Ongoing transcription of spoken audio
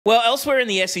Well, elsewhere in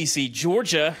the SEC,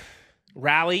 Georgia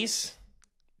rallies,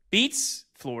 beats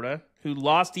Florida, who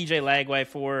lost DJ Lagway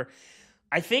for,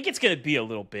 I think it's going to be a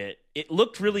little bit. It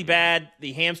looked really bad,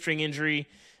 the hamstring injury.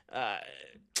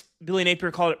 Billy Napier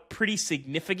called it pretty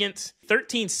significant.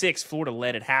 13-6, Florida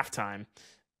led at halftime.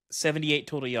 78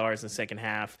 total yards in the second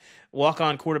half.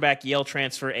 Walk-on quarterback, Yale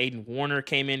transfer, Aiden Warner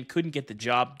came in, couldn't get the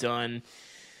job done.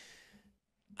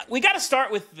 We got to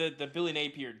start with the Billy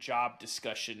Napier job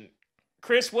discussion.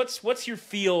 Chris, what's your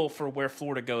feel for where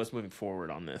Florida goes moving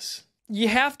forward on this? You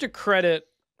have to credit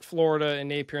Florida and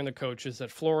Napier and the coaches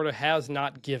that Florida has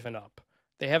not given up.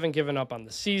 They haven't given up on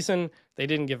the season. They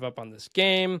didn't give up on this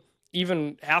game.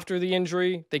 Even after the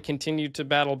injury, they continued to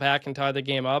battle back and tie the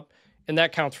game up, and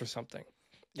that counts for something.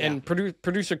 Yeah. And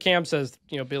producer Cam says,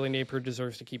 Billy Napier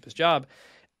deserves to keep his job.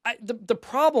 The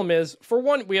problem is, for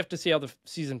one, we have to see how the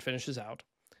season finishes out.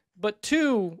 But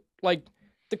two,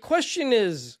 the question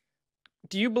is,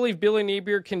 do you believe Billy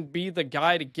Napier can be the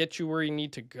guy to get you where you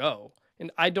need to go?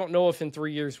 And I don't know if in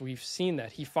 3 years we've seen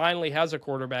that. He finally has a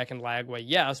quarterback in Lagway,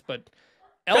 yes, but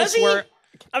elsewhere...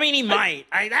 he might.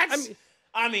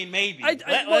 Maybe.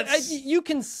 You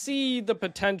can see the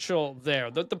potential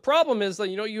there. The problem is that,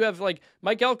 you have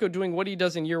Mike Elko doing what he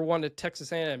does in year one at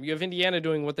Texas A&M. You have Indiana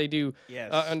doing what they do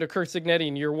under Kurt Cignetti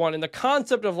in year one. And the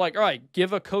concept of all right,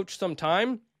 give a coach some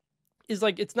time is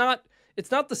it's not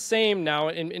the same now.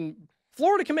 In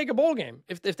Florida can make a bowl game.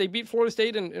 If they beat Florida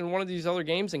State in one of these other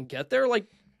games and get there,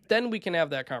 then we can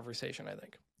have that conversation, I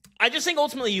think. I just think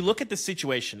ultimately you look at the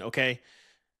situation, okay?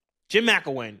 Jim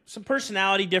McElwain, some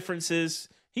personality differences.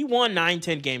 He won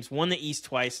 9-10 games, won the East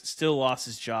twice, still lost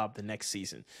his job the next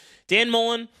season. Dan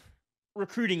Mullen,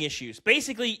 recruiting issues.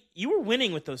 Basically, you were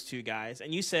winning with those two guys,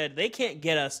 and you said they can't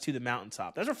get us to the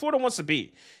mountaintop. That's where Florida wants to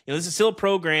be. This is still a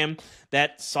program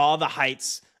that saw the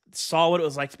heights, saw what it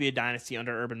was like to be a dynasty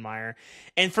under Urban Meyer.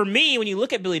 And for me, when you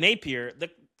look at Billy Napier,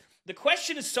 the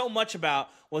question is so much about,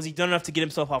 was he done enough to get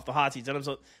himself off the hot seat?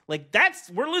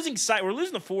 We're losing sight. We're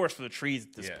losing the forest for the trees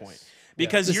at this point.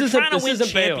 Because you're trying to win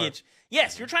championships.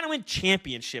 Yes, you're trying to win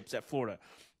championships at Florida.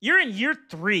 You're in year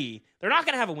 3. They're not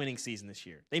going to have a winning season this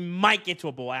year. They might get to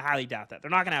a bowl. I highly doubt that.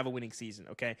 They're not going to have a winning season,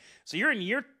 okay? So you're in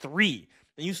year 3,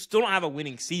 and you still don't have a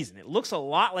winning season. It looks a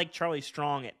lot like Charlie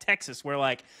Strong at Texas, where,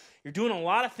 you're doing a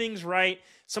lot of things right.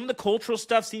 Some of the cultural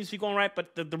stuff seems to be going right,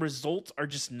 but the results are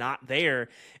just not there.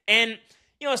 And,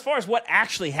 as far as what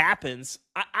actually happens,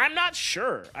 I'm not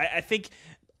sure. I think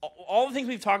all the things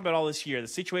we've talked about all this year, the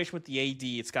situation with the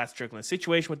AD at Scott Strickland, the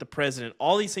situation with the president,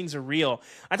 all these things are real.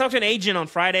 I talked to an agent on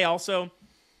Friday also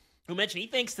who mentioned he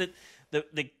thinks that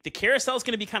the carousel is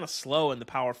going to be kind of slow in the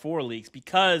Power 4 leagues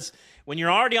because when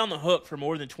you're already on the hook for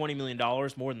more than $20 million,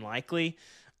 more than likely,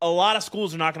 a lot of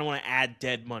schools are not going to want to add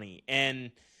dead money.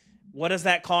 And what does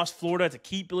that cost Florida to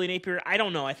keep Billy Napier? I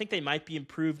don't know. I think they might be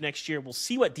improved next year. We'll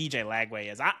see what DJ Lagway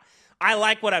is. I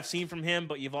like what I've seen from him,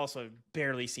 but you've also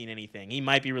barely seen anything. He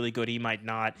might be really good. He might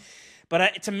not.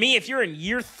 But to me, if you're in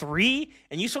year 3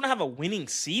 and you still don't have a winning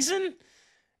season,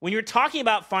 when you're talking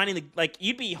about finding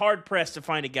you'd be hard-pressed to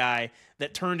find a guy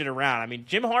that turned it around. I mean,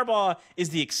 Jim Harbaugh is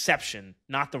the exception,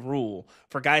 not the rule,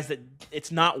 for guys that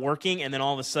it's not working and then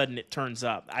all of a sudden it turns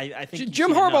up. I think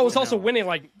Jim Harbaugh was also winning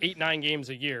 8-9 games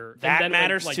a year. That and then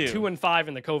matters too. 2-5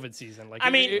 in the COVID season.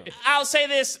 I'll say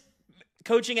this.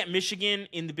 Coaching at Michigan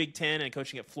in the Big Ten and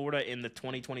coaching at Florida in the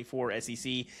 2024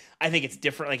 SEC, I think it's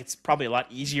different. It's probably a lot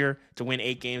easier to win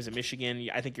 8 games at Michigan.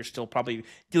 I think you're still probably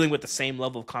dealing with the same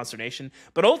level of consternation.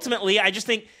 But ultimately, I just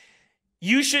think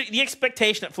the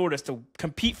expectation at Florida is to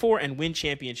compete for and win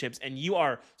championships, and you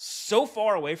are so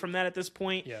far away from that at this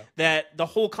point that the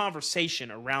whole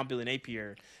conversation around Billy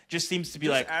Napier just seems to be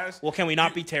can we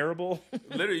not be terrible?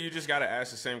 Literally, you just got to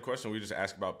ask the same question we just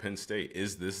asked about Penn State.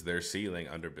 Is this their ceiling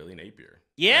under Billy Napier?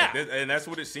 Yeah. And that's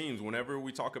what it seems. Whenever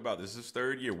we talk about this is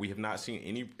 3rd year, we have not seen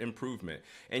any improvement.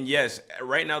 And yes,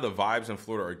 right now the vibes in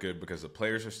Florida are good because the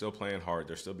players are still playing hard.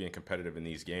 They're still being competitive in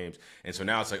these games. And so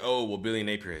now it's Billy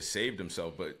Napier has saved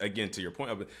himself. But again, to your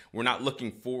point, we're not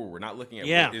looking forward. We're not looking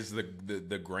at what is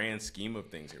the grand scheme of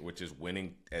things here, which is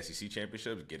winning SEC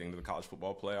championships, getting to the college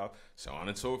football playoff, so on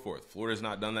and so forth. Florida's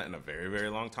not done that in a very, very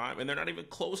long time, and they're not even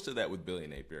close to that with Billy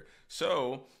Napier.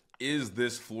 So is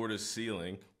this Florida's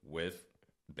ceiling with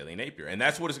Billy Napier? And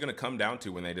that's what it's going to come down to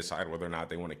when they decide whether or not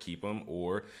they want to keep him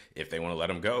or if they want to let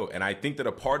him go. And I think that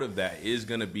a part of that is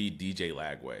going to be DJ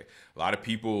Lagway. A lot of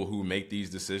people who make these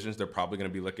decisions, they're probably going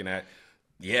to be looking at,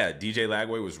 DJ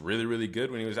Lagway was really, really good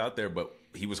when he was out there, but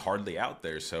he was hardly out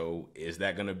there. So is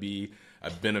that going to be a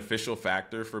beneficial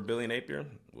factor for Billy Napier?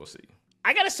 We'll see.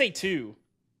 I got to say, too,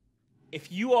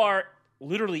 if you are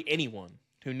literally anyone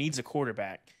who needs a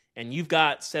quarterback and you've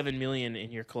got $7 million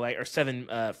in your or seven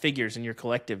figures in your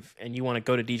collective, and you want to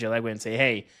go to DJ Legway and say,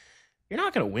 hey, you're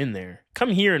not going to win there. Come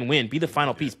here and win. Be the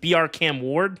final piece. Be our Cam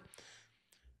Ward.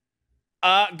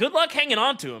 Good luck hanging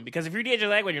on to him, because if you're DJ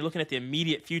Legway, you're looking at the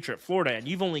immediate future at Florida, and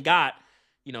you've only got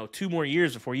 2 more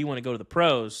years before you want to go to the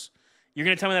pros. You're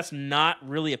going to tell me that's not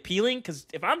really appealing? Because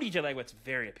if I'm DJ Legway, it's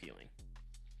very appealing.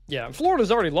 Yeah, and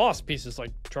Florida's already lost pieces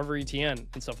like Trevor Etienne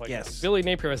and stuff like Yes. that. Billy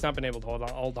Napier has not been able to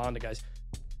hold on to guys.